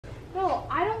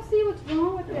see what's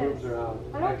wrong with Your this. boobs are out.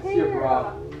 I don't can see your care.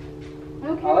 bra. I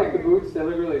don't care. I like the boots, they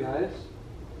look really nice,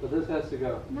 but this has to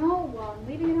go. No, I'm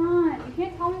leaving it on. You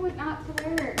can't tell me what not to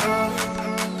wear.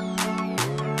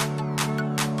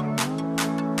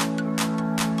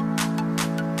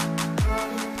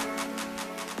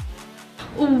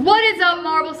 What is up,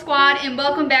 Marble Squad, and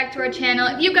welcome back to our channel.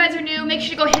 If you guys are new, make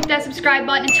sure to go hit that subscribe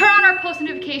button and turn on our post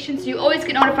notifications so you always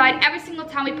get notified every single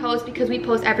time we post, because we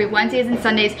post every Wednesdays and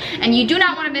Sundays, and you do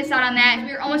not want to miss out on that.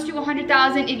 We're almost to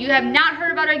 100,000. If you have not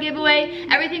heard about our giveaway,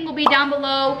 everything will be down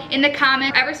below in the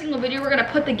comments. Every single video, we're gonna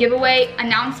put the giveaway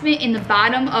announcement in the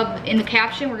bottom in the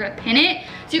caption. We're gonna pin it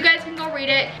so you guys can go read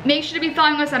it. Make sure to be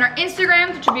following us on our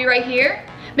Instagrams, which will be right here.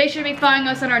 Make sure to be following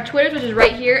us on our Twitters, which is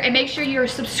right here, and make sure you're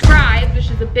subscribed, which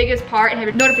is the biggest part, and have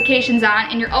your notifications on,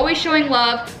 and you're always showing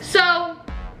love. So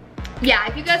yeah,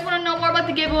 if you guys want to know more about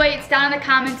the giveaway, it's down in the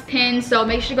comments pinned, so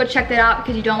make sure to go check that out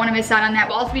because you don't want to miss out on that.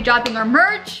 We'll also be dropping our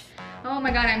merch. Oh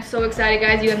my god, I'm so excited,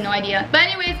 guys, you have no idea. But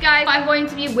anyways, guys, I'm going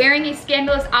to be wearing a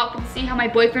Scandalous outfit to see how my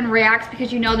boyfriend reacts,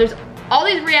 because you know there's all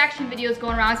these reaction videos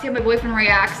going around, see how my boyfriend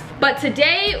reacts. But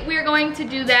today we're going to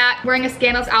do that, wearing a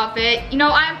Scandalous outfit. You know,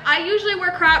 I usually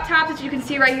wear crop tops, as you can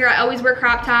see right here. I always wear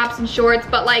crop tops and shorts,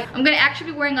 but like I'm gonna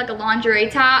actually be wearing like a lingerie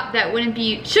top that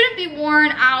shouldn't be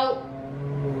worn out.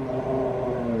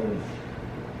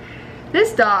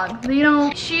 This dog, you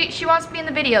know, she wants to be in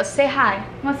the video. Say hi.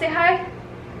 Wanna say hi?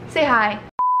 Say hi.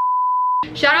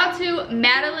 Shout out to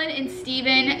Madeline and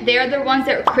Steven. They're the ones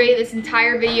that created this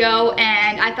entire video,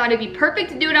 and I thought it'd be perfect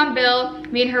to do it on Bill.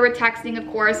 Me and her were texting,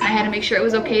 of course, and I had to make sure it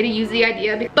was okay to use the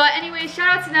idea. But anyways, shout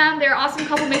out to them. They're an awesome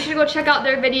couple. Make sure to go check out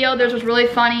their video. Theirs was really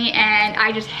funny, and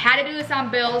I just had to do this on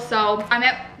Bill. So I'm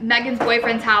at Megan's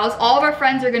boyfriend's house. All of our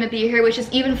friends are gonna be here, which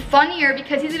is even funnier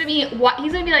because he's gonna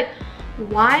be like,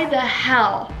 why the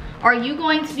hell are you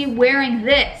going to be wearing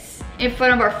this in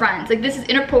front of our friends? Like, this is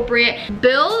inappropriate.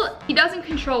 Bill, he doesn't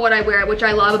control what I wear, which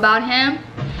I love about him.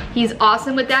 He's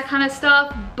awesome with that kind of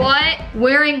stuff, but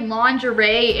wearing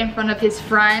lingerie in front of his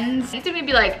friends, he's gonna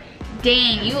be like,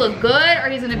 dang, you look good, or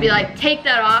he's gonna be like, take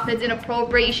that off, it's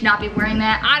inappropriate, you should not be wearing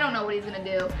that. I don't know what he's gonna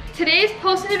do. Today's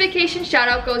post notification shout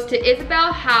out goes to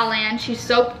Isabel Holland. She's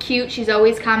so cute. She's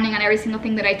always commenting on every single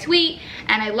thing that I tweet,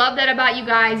 and I love that about you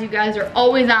guys. You guys are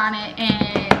always on it,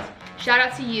 and shout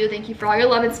out to you. Thank you for all your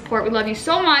love and support. We love you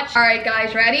so much. All right,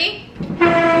 guys, ready?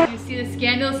 You see the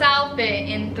Scandalous outfit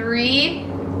in 3,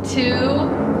 2,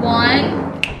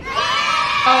 1.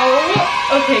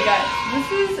 Oh, okay,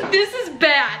 guys. This is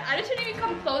bad. I just didn't even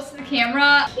come close to the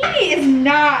camera. He is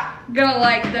not gonna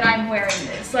like that I'm wearing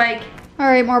this. Like, all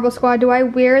right, Marble Squad, do I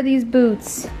wear these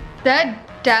boots?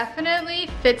 That definitely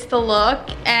fits the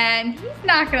look, and he's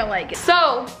not gonna like it.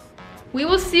 So we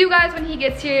will see you guys when he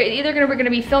gets here. We're gonna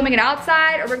be filming it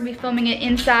outside, or we're gonna be filming it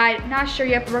inside. Not sure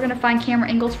yet, but we're gonna find camera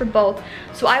angles for both.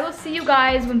 So I will see you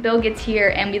guys when Bill gets here,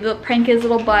 and we prank his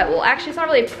little butt. Well, actually, it's not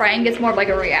really a prank, it's more of like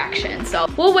a reaction. So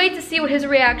we'll wait to see what his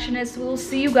reaction is. So we'll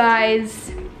see you guys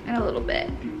in a little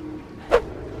bit.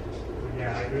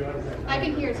 I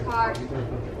can hear his car.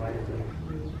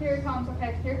 Here it comes,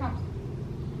 okay, here it comes.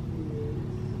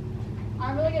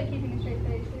 I'm really good at keeping a straight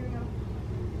face. Here we go.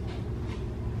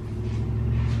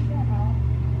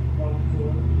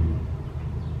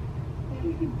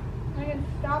 I'm gonna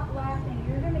stop laughing.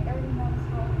 You're gonna make everything more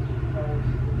slow.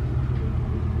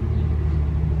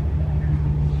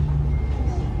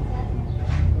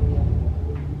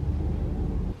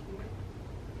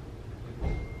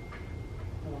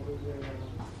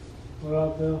 What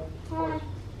up, Bill? Hi.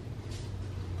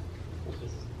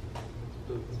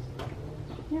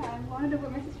 Yeah, I wanted to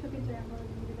put my sister picture on with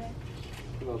me today.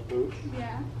 Those boots?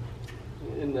 Yeah.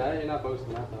 In that? You're not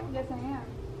posting that, though. Yes, I am.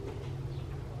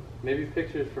 Maybe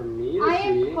pictures for me to I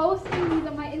see. am posting these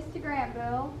on my Instagram,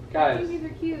 Bill. Guys. I think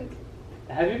these are cute.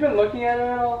 Have you been looking at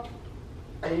her at all?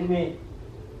 What do you mean?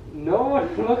 No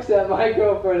one looks at my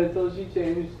girlfriend until she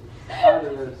changed out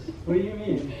of this. What do you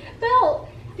mean? Bill,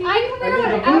 I come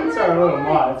out The boots are a little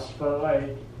much, but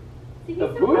like... See, The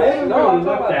he's boots? I haven't No, really I'm talking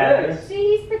looked about at this.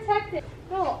 See, he's protected.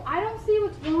 Bill, I don't see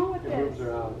what's wrong with Your this. boobs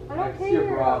are out. I don't can see your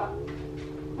care. bra.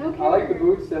 I don't care. I like the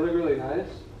boots, they look really nice.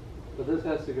 But this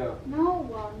has to go.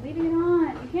 No, I'm leaving it on.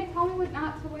 You can't tell me what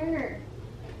not to wear.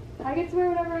 I get to wear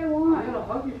whatever I want. I'm gonna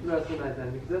hug you for the rest of the night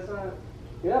then, because that's not...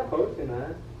 You're not posting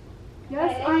that.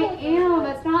 Yes, I am.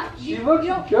 That's not... She looks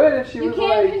good if she You was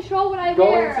can't like... control what I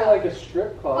going wear. to like a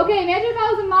strip club. Okay, imagine if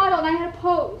I was a model and I had a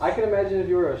pose. I can imagine if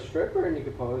you were a stripper and you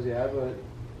could pose, yeah, but...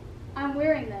 I'm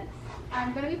wearing this.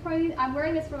 I'm gonna be putting... I'm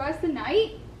wearing this for the rest of the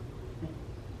night.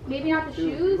 Maybe not the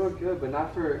Dude, shoes. you look good, but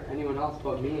not for anyone else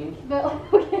but me. But,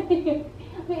 okay.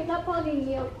 Wait, stop hugging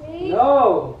me, okay?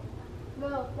 No!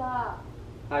 Bill, stop.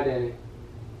 Hi, Danny.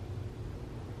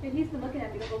 And he's been looking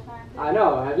at me the whole time. I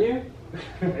know. Have you?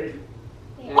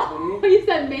 Anthony? You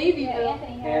said maybe. Yeah, Bill.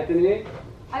 Anthony has. Anthony?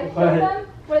 I showed them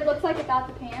what it looks like without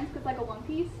the pants, because like a one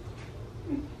piece.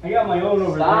 I got my own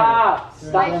over Stop! there.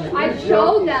 Stop! I You're showed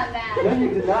joking. them that. No, you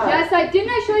did not. Yes, I didn't.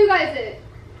 I show you guys it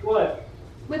What?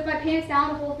 with my pants down,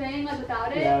 the whole thing, like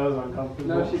without it. Yeah, that was uncomfortable.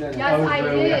 No, she didn't. Yes, I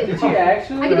did. Did you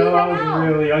actually? I can do it No, right I was now.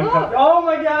 really Look. uncomfortable. Oh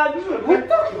my god! What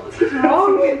the is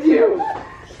wrong with you?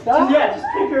 Stop! Yeah, just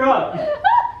pick her up. Bill,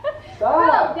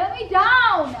 Stop! get me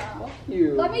down. Fuck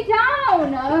you. Let me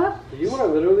down. You want to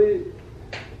literally?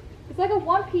 It's like a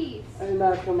one piece. I did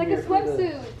not It's come like here a for this.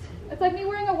 swimsuit. It's like me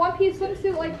wearing a one piece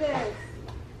swimsuit like this.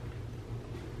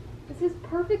 This is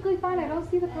perfectly fine. I don't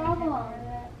see the problem.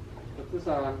 Put this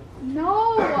on.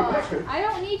 No, I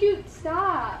don't need you.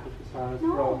 Stop. Put this on. It's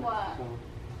No. broke. So,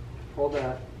 hold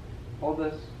that. Hold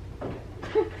this.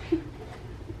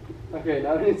 Okay,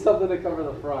 now we need something to cover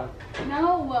the front.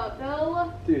 No,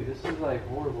 Bill. Dude, this is like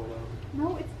horrible though.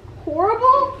 No, it's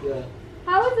horrible. Yeah.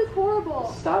 How is this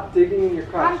horrible? Stop digging in your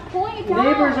crotch. I'm pulling it down.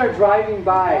 Neighbors are driving I'm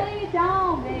by. pulling it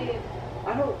down, babe.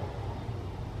 I don't.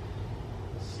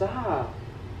 Stop.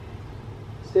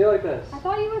 Stay like this. I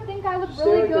thought you would think I look Stay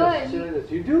really like good. this. Stay like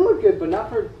this. You do look good, but not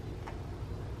for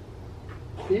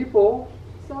people.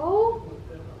 So?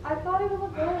 I thought it would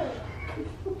look good.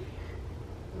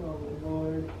 Oh my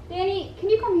lord. Danny, can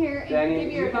you come here and Danny,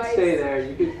 give your you can advice? stay there.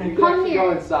 You can Come actually here.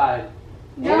 go inside.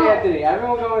 No. And Anthony,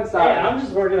 everyone go Hey, inside. I'm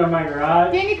just working on my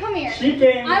garage. Danny, come here. She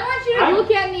came. I want you to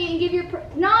look at me and give your.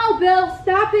 No, Bill,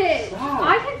 stop it. Stop.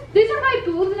 I can. These are my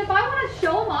boobs, and if I want to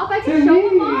show them off, I can show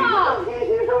them off.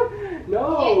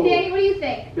 No. Danny, what do you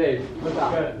think? Babe,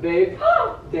 stop. Good. Babe,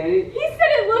 Danny. He said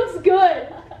it looks good.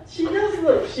 She does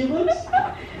look. She looks.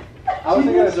 I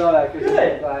wasn't gonna draw that because Good.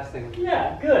 it's the last thing.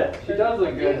 Yeah, good. She does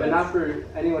look good, but not for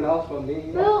anyone else but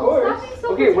me. Bill, course. stop being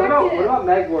so Okay, protective. what about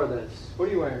Meg wore this? What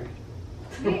are you wearing?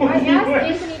 I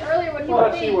asked Anthony earlier what he What would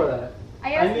about she think. wore that?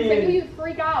 I asked I him, mean- so you'd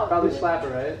freak out. Probably slap her,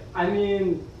 right? I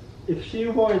mean, if she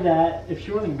wore that, if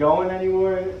she wasn't going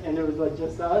anywhere and it was like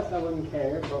just us, I wouldn't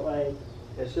care. But like,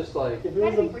 It's just like, if it Gotta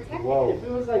was be a, protected. whoa. if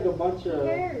it was like a bunch of,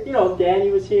 cares? you know,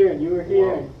 Danny was here and you were here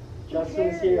Whoa. and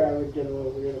Justin was here, I would get a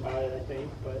little weird about it. I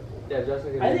think, but Yeah,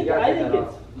 Justin, I you think gotta take that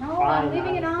it's off. No, fine, I'm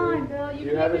leaving it honestly. on, Bill. You Do you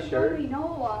can't have a just shirt? tell me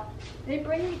no. They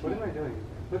bring me. What am I doing?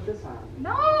 Put this on.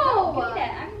 No. I need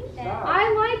that. I need that. Stop.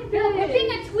 I like Bill, this. quit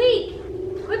being a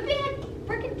tweak. Quit being a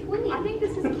freaking tweak. I think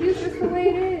this is cute just the way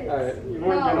it is. Alright. you No,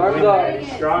 weren't Arms gonna up. make it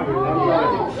any stronger than No. you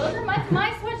are. No, those are my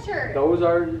sweatshirt. Those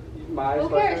are my Who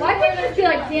cares? sweatshirts. Why can't you just be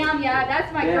like, damn, yeah,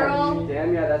 that's my girl?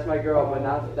 Damn, yeah, that's my girl, but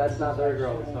not that's not their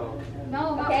girl. So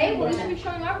No, not Okay, saying well, you that. should be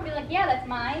showing off and be like, yeah, that's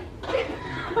mine.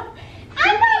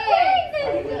 I'm not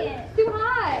wearing this. It's too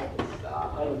hot.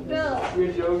 stop. Bill.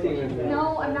 You're joking with me.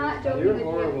 No, I'm not joking You're with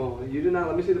horrible. You did not.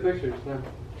 Let me see the pictures. No.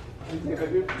 Let me see a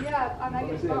picture. you. Yeah, I'm not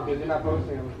Let me see getting it because you're not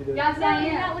posting them. If you did. Yes, No, I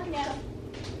you're not am. looking at them.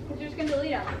 Because you're just going to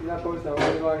delete them. You're not posting them. I'm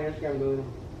gonna go on your Instagram and delete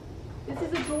them. This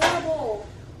is adorable.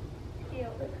 Ew.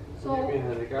 So give me a So,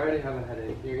 headache. I already have a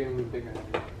headache. You're giving me a bigger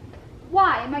headache.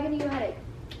 why am I giving you a headache?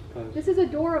 'Cause This is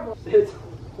adorable. it's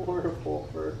horrible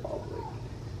for public.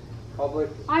 Public.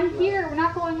 I'm here. We're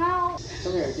not going out.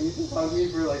 Come here. Can you just hug me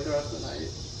for like the rest of the night?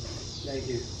 Thank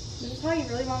you. This is how you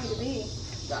really want me to be.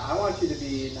 I want you to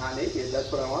be not naked. That's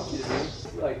what I want you to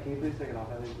be. Like, can you please take it off?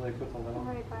 I think like put something on.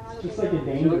 Alright, fine. I'll Just take like it a off.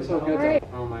 danger. You look so good.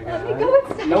 Alright. though. Oh my Let god. me go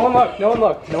inside. No one look. No one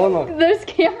look. No one look. There's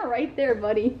camera right there,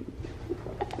 buddy.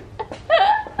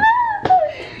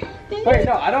 Wait,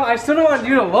 no, I don't. I still don't want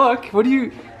you to look. What do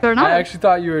you? They're not. I actually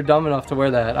thought you were dumb enough to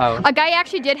wear that out. A guy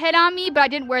actually did hit on me, but I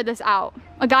didn't wear this out.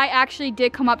 A guy actually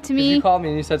did come up to me. You called me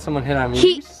and you said someone hit on me.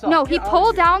 He You suck. no, he Get out of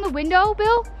pulled here. down the window,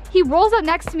 Bill. He rolls up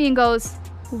next to me and goes,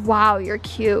 "Wow, you're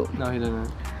cute." No, he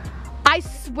didn't. I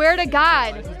swear to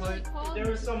God. There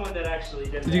was someone that actually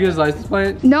did. Did you get his license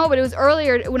plate? No, but it was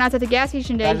earlier when I was at the gas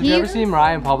station today. Guys, did you ever see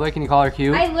Mariah in public and you call her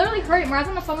cute? I literally heard it. I was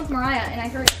on the phone with Mariah and I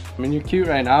heard it. I mean, you're cute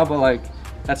right now, but like,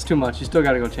 that's too much. You still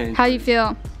gotta go change. How do you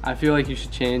feel? I feel like you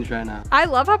should change right now. I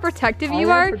love how protective I you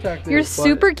am are. protective, You're but-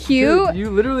 super cute. Dude, you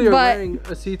literally are but- wearing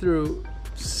a see-through.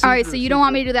 All right, so you don't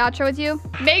want me to do the outro with you?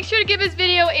 Make sure to give this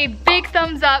video a big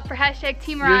thumbs up for hashtag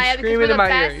Team Mariah. screaming because we're in my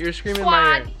the ear. best You're screaming in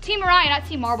my ear. squad. Team Mariah, not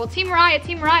Team Marble. Team Mariah,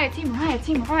 Team Mariah, Team Mariah,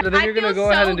 Team Mariah. So then you're gonna go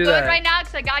ahead and do I feel so that. good right now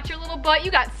because I got your little butt. You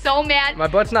got so mad. My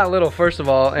butt's not little, first of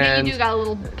all, Yeah, and you do got a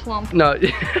little plump. no.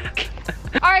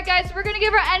 All right, guys, so we're gonna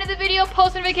give our end of the video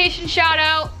post notification shout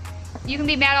out. You can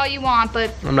be mad all you want,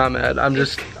 but I'm not mad.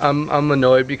 I'm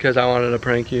annoyed because I wanted to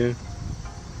prank you. you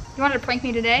wanted to prank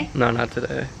me today? No, not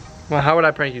today. Well, how would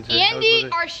I prank you today? Andy,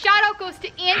 our shout out goes to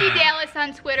Andy Dallas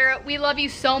on Twitter. We love you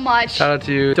so much. Shout out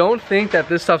to you. Don't think that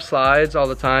this stuff slides all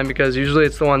the time because usually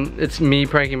it's me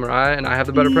pranking Mariah and I have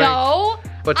the better prank. No,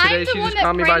 but today I'm the she one just that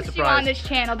caught me by pranks you surprise. on this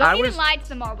channel. Don't even lie to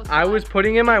the Marble Squad. I was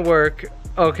putting in my work.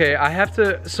 Okay, I have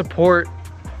to support,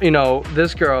 you know,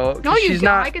 this girl. No, you she's don't.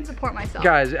 not. I can support myself.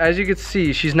 Guys, as you can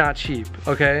see, she's not cheap.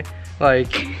 Okay, like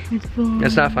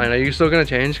it's not fine. Are you still gonna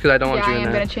change? Because I don't want you in I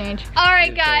am there. gonna change. All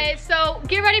right, guys. So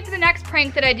get ready for the next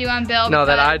prank that I do on Bill. No,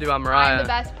 that I do on Mariah. I'm the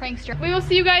best prankster. We will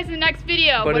see you guys in the next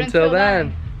video. But until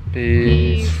then,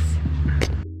 peace.